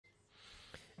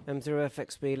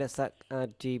M0FXB, let's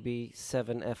add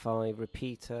GB7FI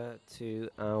repeater to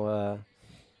our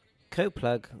code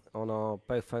plug on our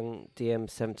BAOFENG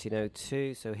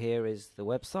DM-1702. So here is the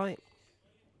website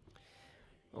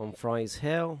on Fries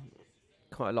Hill.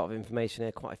 Quite a lot of information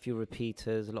here, quite a few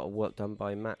repeaters, a lot of work done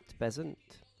by Matt Besant.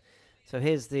 So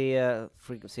here's the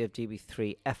frequency of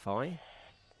GB3FI.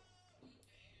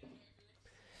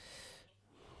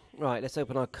 Right, let's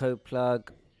open our code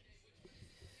plug.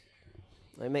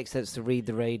 It makes sense to read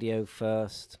the radio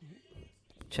first.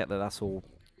 Check that that's all,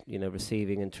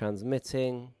 receiving and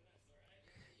transmitting.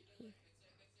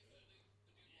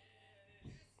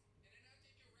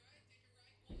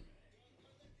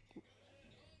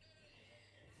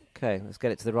 Okay, let's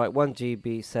get it to the right one.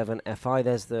 GB7FI.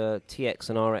 There's the TX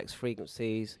and RX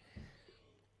frequencies.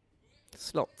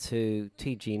 Slot 2,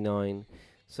 TG9.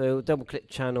 So double click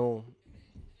channel.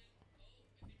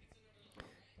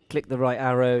 Click the right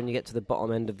arrow and you get to the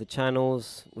bottom end of the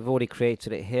channels. We've already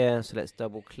created it here, so let's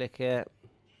double click it.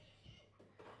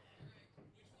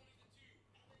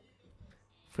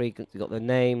 Frequency, got the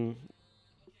name,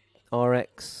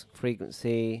 RX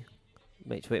frequency.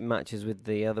 Make sure it matches with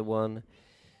the other one.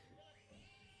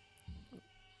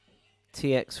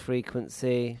 TX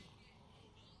frequency.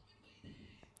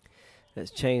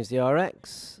 Let's change the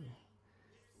RX.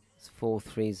 It's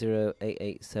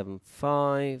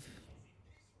 4308875.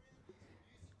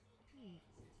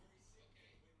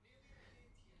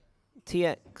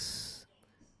 TX.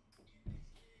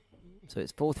 So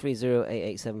it's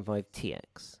 4308875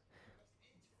 TX.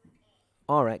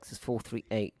 RX is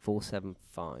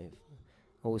 438475.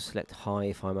 Always select high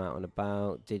if I'm out and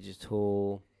about.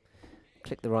 Digital.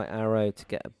 Click the right arrow to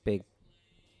get a big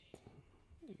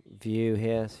view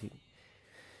here. So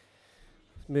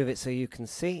move it so you can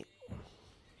see.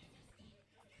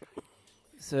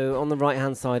 So on the right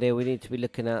hand side here we need to be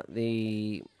looking at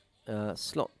the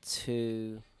slot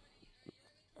 2,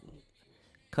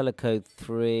 color code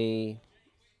 3,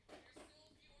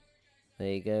 there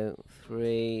you go,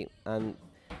 3, and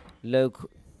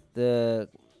the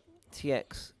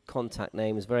TX contact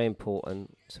name is very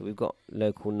important. So we've got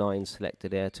local 9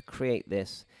 selected here. To create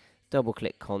this, double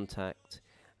click contact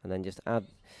and then just add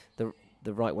the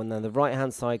right one. Now the right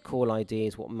hand side call ID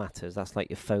is what matters. That's like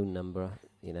your phone number.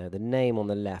 The name on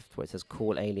the left where it says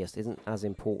call alias isn't as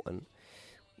important,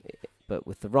 but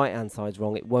with the right hand side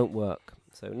wrong it won't work.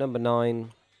 So number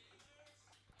 9.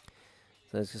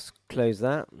 So let's just close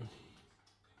that.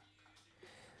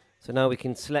 So now we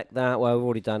can select that. Well, we've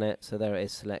already done it, so there it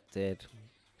is selected.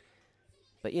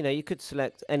 But you could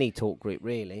select any talk group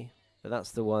really, but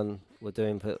that's the one we're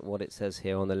doing for what it says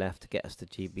here on the left to get us to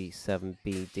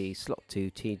GB7BD slot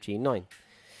 2 TG9,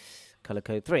 color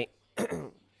code 3.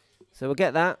 So we'll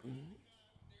get that.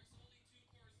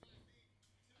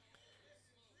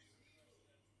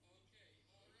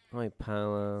 High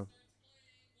power.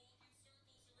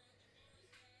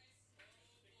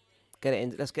 Get it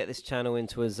in. Let's get this channel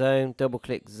into a zone. Double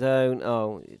click zone.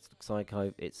 Oh, it looks like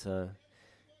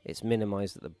it's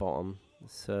minimized at the bottom.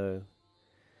 So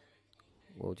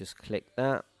we'll just click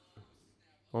that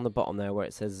on the bottom there where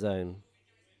it says zone.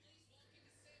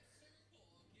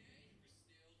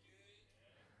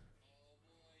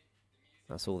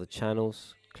 That's all the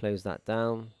channels. Close that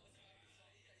down.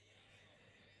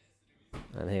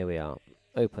 And here we are.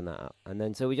 Open that up. And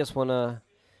then so we just want to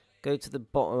go to the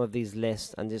bottom of these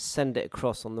lists and just send it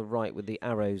across on the right with the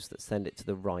arrows that send it to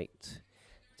the right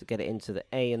to get it into the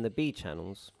A and the B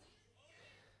channels.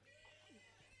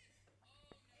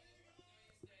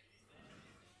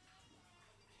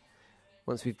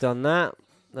 Once we've done that,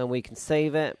 then we can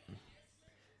save it.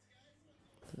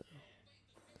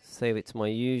 Save it to my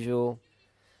usual.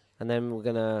 And then we're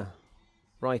going to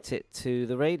write it to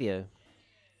the radio.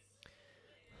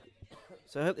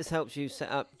 So I hope this helps you set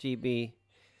up GB7FI.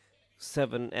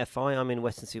 I'm in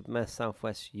Western-super-Mare,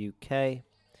 Southwest UK.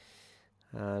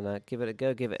 And give it a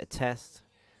go, give it a test.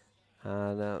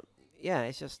 And yeah,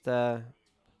 it's just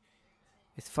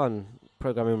it's fun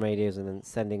programming radios and then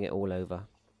sending it all over.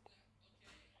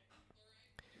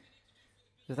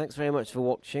 So thanks very much for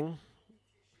watching.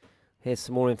 Here's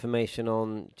some more information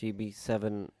on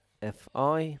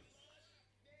GB7FI.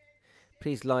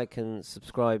 Please like and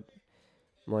subscribe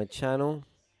my channel.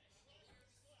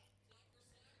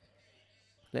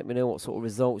 Let me know what sort of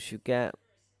results you get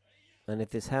and if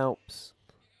this helps.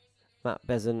 Matt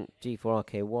Besant,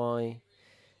 G4RKY.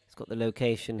 It's got the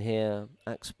location here,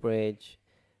 Axbridge,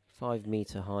 5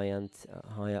 meter high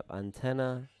up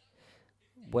antenna.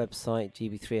 Website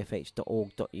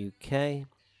gb3fh.org.uk.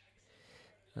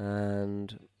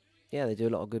 And yeah, they do a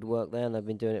lot of good work there and they've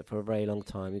been doing it for a very long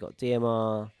time. You've got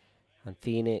DMR and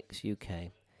Phoenix,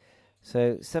 UK.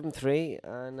 So 7-3,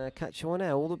 and catch you on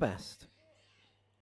air. All the best.